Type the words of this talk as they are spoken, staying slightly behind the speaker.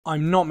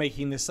I'm not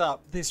making this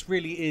up. This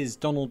really is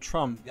Donald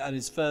Trump at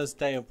his first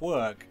day of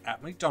work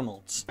at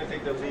McDonald's. I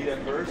take the lead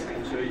at first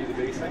and show you the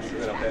basics, and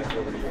then I'll pass it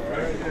over to you. All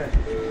right?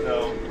 Good.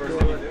 So, first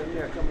thing you do?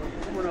 Yeah, come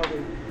on over.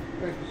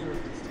 Thank you, sir.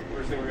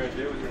 First thing we're going to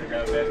do is we're going to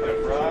grab a basket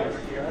of fries.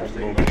 First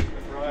thing we're going to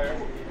the fryer.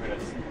 We're going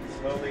to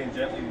slowly and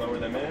gently lower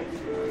them in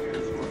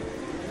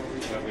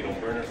so that we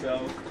don't burn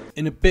ourselves.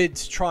 In a bid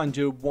to try and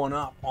do a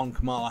one-up on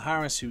Kamala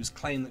Harris, who has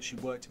claimed that she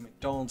worked at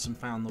McDonald's and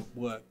found the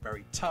work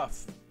very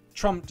tough,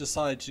 Trump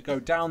decided to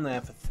go down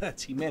there for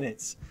 30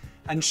 minutes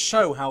and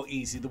show how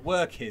easy the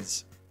work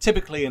is.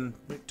 Typically, a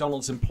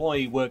McDonald's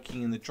employee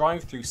working in the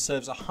drive-thru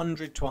serves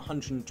 100 to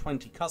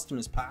 120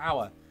 customers per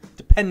hour,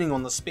 depending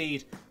on the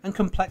speed and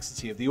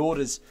complexity of the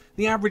orders.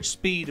 The average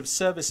speed of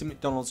service in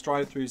McDonald's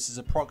drive-thrus is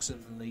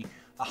approximately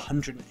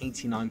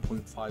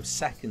 189.5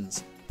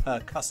 seconds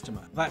per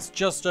customer. That's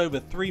just over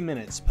 3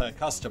 minutes per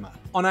customer.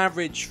 On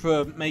average,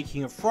 for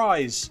making of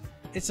fries,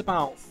 it's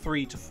about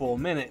 3 to 4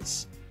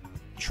 minutes.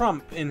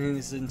 Trump, in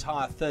his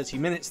entire 30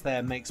 minutes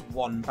there, makes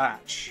one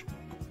batch.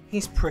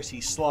 He's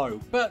pretty slow,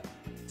 but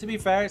to be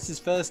fair, it's his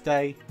first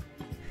day,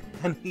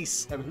 and he's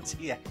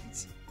 78.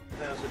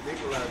 1,000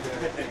 people out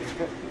there.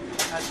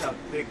 That's a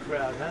big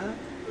crowd, huh?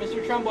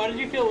 Mr. Trump, why did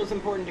you feel it was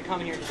important to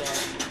come here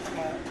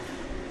today?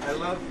 I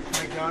love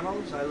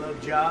McDonald's. I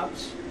love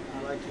jobs.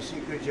 I like to see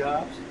good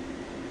jobs.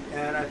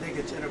 And I think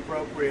it's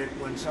inappropriate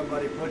when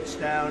somebody puts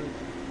down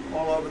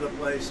all over the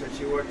place that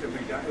she worked at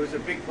McDonald's. It was a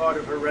big part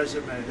of her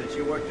resume that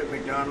she worked at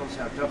McDonald's,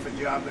 how tough a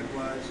job it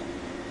was.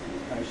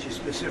 She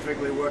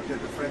specifically worked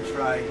at the French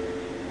fry,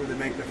 where they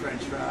make the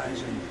French fries,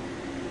 and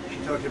she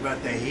talked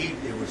about the heat.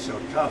 It was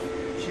so tough.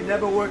 She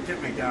never worked at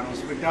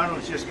McDonald's.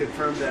 McDonald's just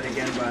confirmed that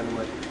again, by the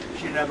way.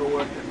 She never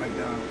worked at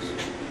McDonald's.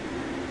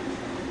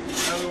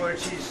 In other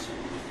words, she's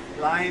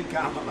lying,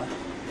 Kamala.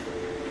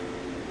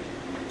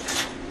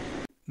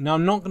 Now,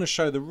 I'm not going to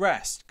show the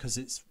rest because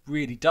it's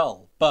really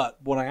dull,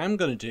 but what I am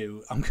going to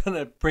do, I'm going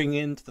to bring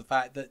into the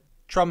fact that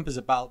Trump is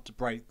about to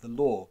break the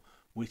law,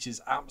 which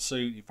is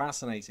absolutely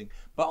fascinating.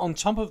 But on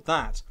top of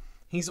that,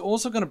 he's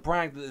also going to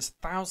brag that there's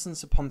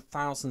thousands upon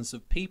thousands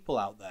of people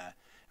out there,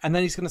 and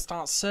then he's going to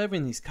start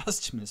serving these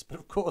customers. But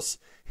of course,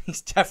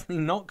 he's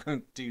definitely not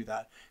going to do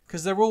that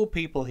because they're all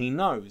people he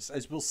knows,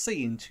 as we'll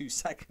see in 2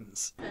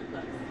 seconds.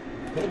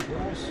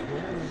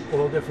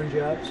 All different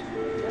jobs.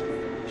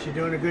 She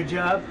doing a good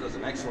job? Does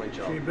an excellent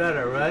job. She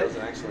better, right? Does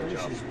an excellent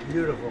job. She's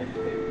beautiful.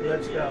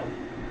 Let's go.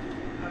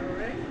 All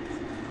right.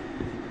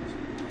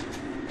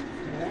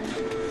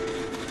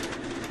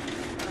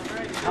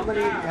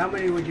 How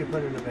many would you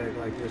put in a bag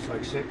like this?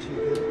 Like 6 you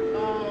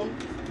could?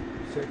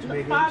 6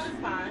 mediums? 5 is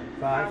fine.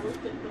 5? Will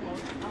fit the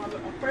most.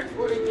 First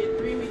order, get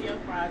 3 medium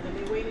fries, and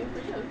they're waiting for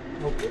you.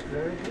 Okay,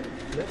 very good.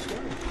 Let's go.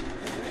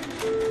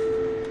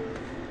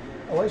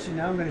 Oh, I see.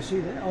 Now I'm going to see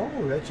that.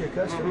 Oh, that's your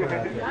customer out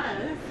there.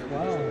 Yes.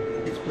 Wow,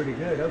 it's pretty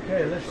good.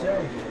 Okay, let's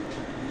say.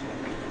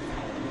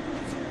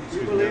 Do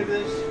you believe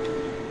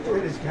this? Look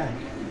at this guy.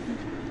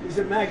 He's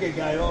a MAGA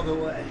guy all the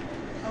way.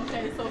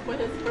 Okay, so for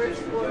his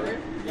first order,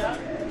 yep.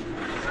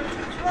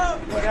 Well,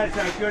 that's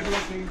a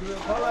good-looking group.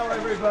 Hello,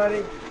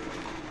 everybody.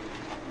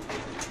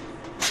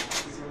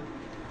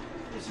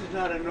 This is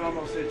not a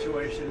normal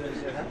situation,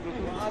 is it?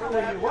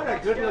 What a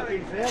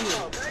good-looking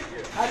family.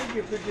 How did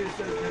you produce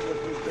those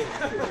good-looking kids?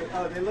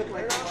 Oh, they look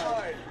like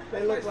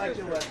they look like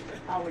the what?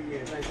 How are you?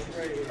 Nice to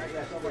see you.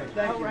 Yes, all right.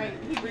 Thank you. All right,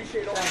 he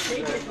appreciate all that. They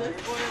get this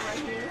order right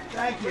here.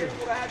 Thank you.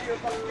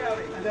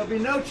 And there'll be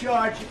no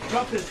charge.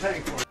 Trump is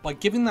paying for it. By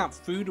giving that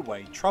food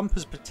away, Trump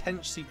has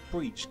potentially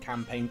breached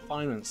campaign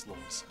finance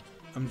laws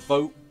and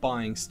vote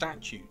buying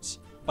statutes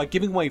by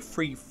giving away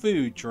free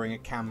food during a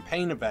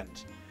campaign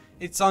event.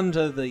 It's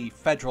under the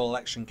Federal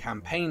Election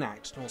Campaign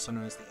Act, also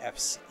known as the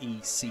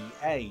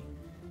FECA,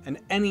 and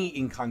any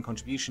in-kind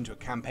contribution to a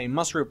campaign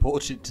must be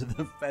reported to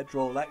the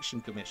Federal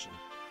Election Commission.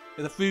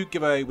 If the food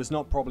giveaway was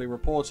not properly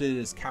reported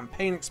as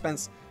campaign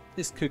expense,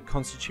 this could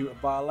constitute a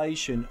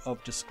violation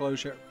of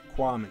disclosure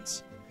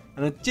requirements.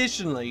 And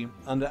additionally,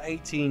 under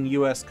 18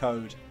 US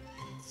Code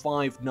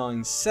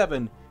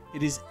 597,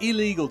 it is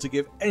illegal to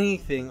give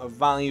anything of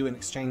value in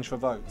exchange for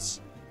votes.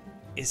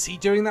 Is he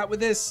doing that with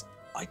this?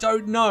 I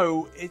don't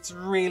know, it's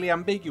really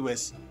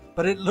ambiguous,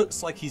 but it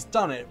looks like he's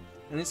done it,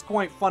 and it's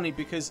quite funny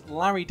because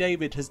Larry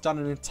David has done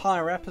an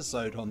entire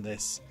episode on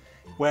this,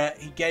 where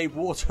he gave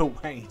water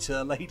away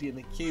to a lady in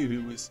the queue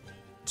who was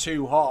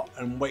too hot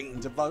and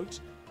waiting to vote.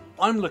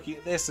 I'm looking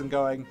at this and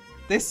going,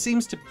 this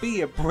seems to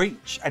be a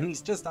breach, and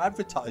he's just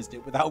advertised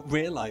it without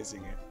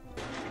realising it.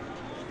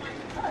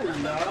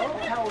 Hello,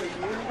 how are you?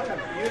 What a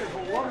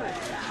beautiful woman.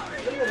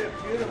 Look at a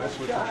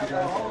beautiful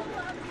child.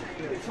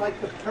 It's like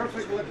the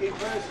perfect looking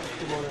person.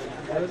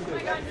 That's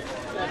good.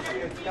 That's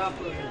good.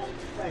 Compliments.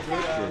 Thank you.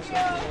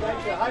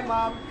 Thank you. Hi,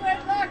 Mom.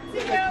 Good luck to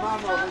Look at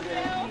Mom over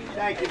there.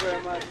 Thank you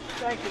very much.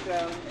 Thank you,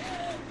 darling.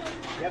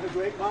 You have a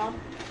great mom?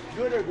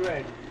 Good or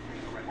great?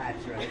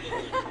 That's right.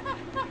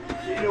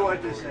 She knew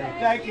what to say.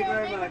 Thank you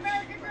very much.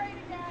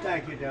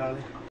 Thank you,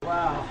 darling.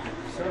 Wow,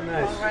 so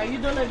nice. All right,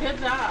 you're doing a good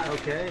job.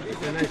 Okay,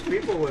 these are nice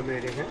people we're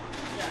meeting, huh?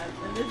 Yes,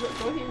 and this is,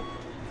 go ahead.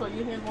 so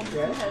your hands won't be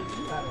Yeah. too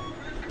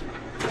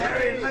heavy.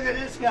 Harry, look at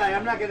this guy.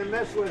 I'm not going to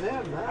mess with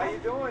him, huh? How you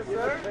doing, You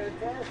sir? look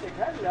fantastic.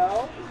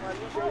 Hello. My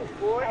new baby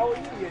boy. How are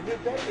you? Your new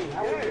baby.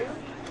 How are you?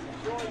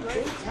 Doing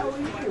great. Thanks. How are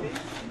you?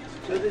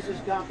 So this is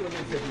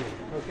compliments of me,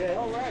 okay?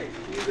 All right.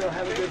 You go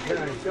have a good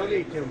time. Don't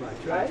eat too much,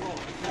 right?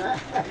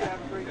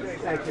 Have a great day,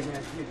 sir. Thank you,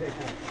 man. You take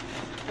care.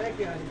 Thank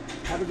you, honey.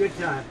 Have a good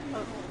time.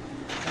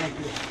 Thank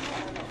you.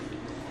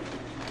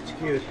 It's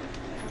cute.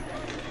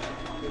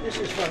 This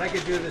is fun. I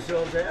could do this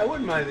all day. I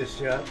wouldn't mind this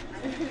job.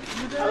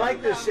 I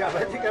like this job.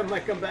 I think I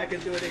might come back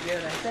and do it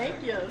again.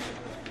 Thank you.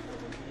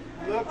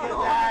 Look at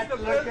that.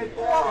 Look at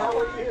that. How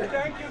are you?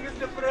 Thank you,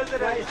 Mr.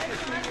 President. Nice to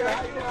see you.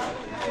 How you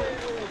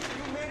doing?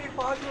 You made it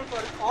possible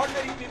for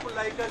ordinary people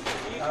like us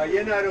to meet Oh, you.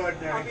 you're not I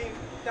ordinary. mean,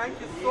 thank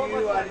you so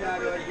much You for are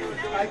not everything you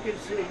ordinary. do. I can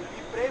see.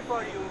 We pray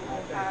for you,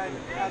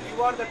 and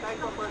you are the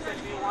type of person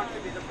we want to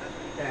be the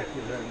president. Thank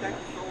you very Thank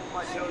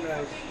much. you so much. So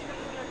nice.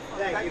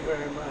 Thank you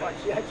very much.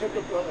 Yeah, I took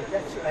a bullet.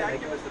 That's right.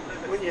 Thank you, Mr.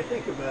 President. When you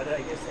think about it,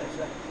 I guess that's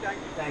right. Thank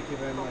you. Thank you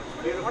very much.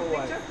 One Beautiful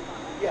wife. picture?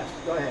 Yes,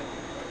 go ahead.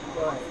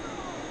 Go ahead.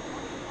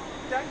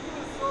 Thank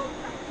you so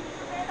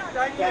much.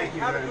 Thank you. Thank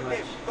you Have very a good much.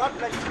 day. God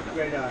bless you.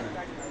 Great honor.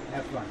 Thank you.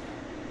 Have fun.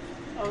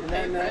 Okay,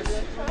 then that's-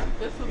 President Trump,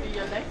 this will be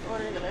your next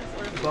order. Your next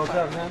order. Both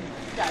of them?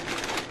 Got you.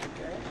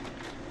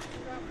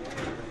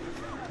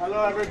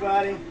 Hello,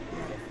 everybody.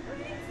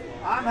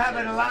 I'm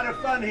having a lot of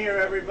fun here,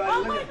 everybody. Oh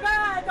Look my at-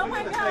 God! Oh look my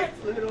at the God!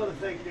 fake- Look at all the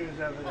fake news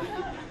over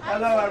there.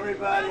 Hello,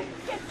 everybody.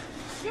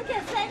 You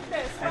can take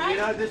this, And right? you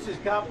know, this is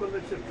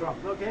compliments of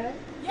Trump, okay?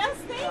 Yes,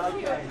 thank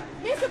you. Okay.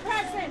 Mr.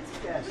 President,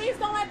 Yes. please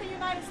don't let the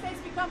United States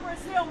become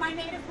Brazil, my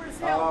native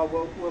Brazil. Oh,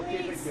 we'll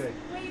keep Please, it good.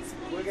 Please,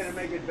 please. We're going to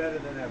make it better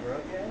than ever,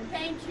 okay?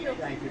 Thank you.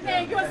 Thank you,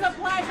 Thank you. It's a darling.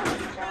 pleasure,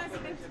 Mr. President.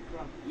 Compliments of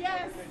Trump.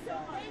 Yes.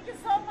 Thank you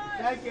so much.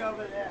 Thank you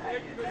over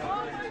there.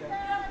 Oh my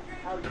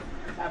God.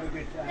 Have a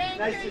good time. Thank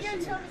Nice you. to You see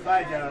too, you. Mr.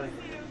 Bye, President. darling.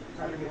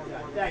 Have a good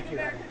time. Thank you.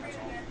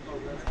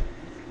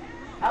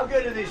 How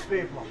good are these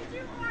people? Did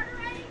you order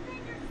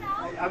anything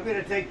yourself? I'm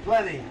going to take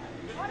plenty.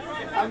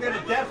 I'm going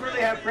to definitely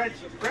have French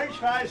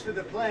fries for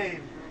the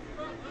plane.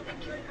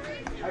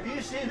 Have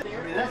you seen that?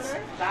 I mean, that's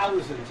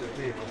thousands of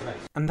people.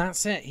 And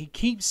that's it. He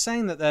keeps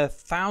saying that there are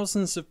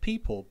thousands of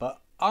people, but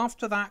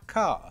after that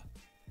car,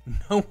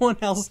 no one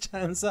else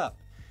turns up.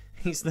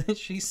 He's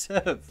literally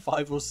served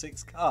 5 or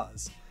 6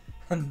 cars,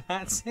 and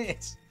that's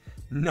it.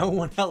 No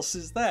one else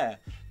is there.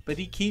 But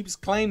he keeps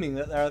claiming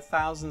that there are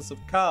thousands of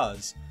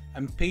cars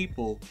and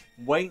people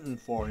waiting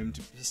for him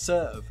to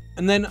serve.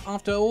 And then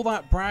after all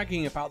that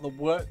bragging about the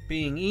work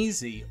being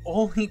easy,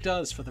 all he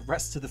does for the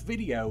rest of the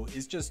video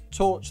is just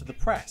torture the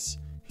press.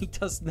 He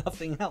does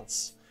nothing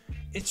else.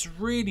 It's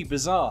really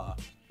bizarre,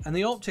 and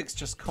the optics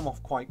just come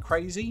off quite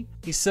crazy.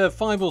 He served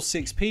 5 or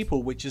 6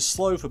 people, which is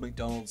slow for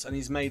McDonald's, and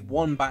he's made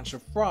 1 batch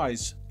of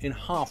fries in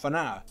half an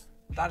hour.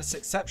 That is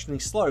exceptionally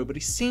slow, but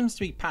he seems to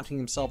be patting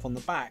himself on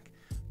the back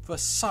for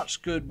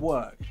such good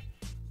work.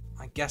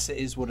 I guess it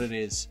is what it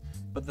is.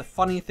 But the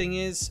funny thing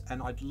is,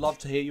 and I'd love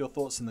to hear your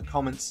thoughts in the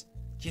comments,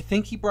 do you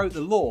think he broke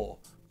the law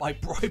by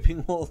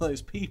bribing all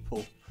those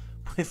people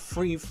with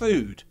free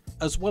food,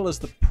 as well as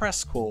the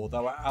press corps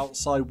that were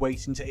outside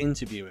waiting to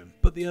interview him?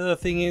 But the other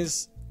thing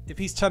is, if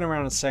he's turning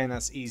around and saying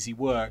that's easy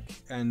work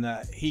and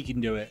that he can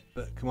do it,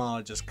 but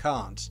Kamala just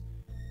can't,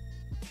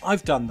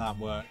 I've done that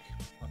work.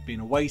 I've been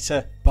a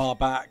waiter, bar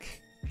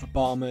back, a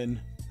barman,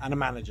 and a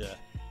manager.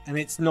 And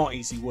it's not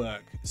easy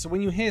work. So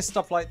when you hear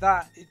stuff like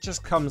that, it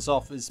just comes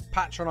off as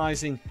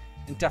patronising,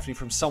 and definitely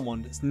from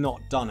someone that's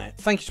not done it.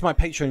 Thank you to my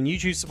Patreon and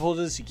YouTube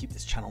supporters who keep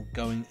this channel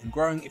going and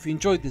growing. If you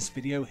enjoyed this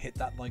video, hit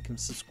that like and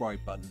subscribe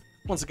button.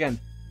 Once again,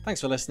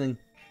 thanks for listening.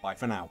 Bye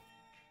for now.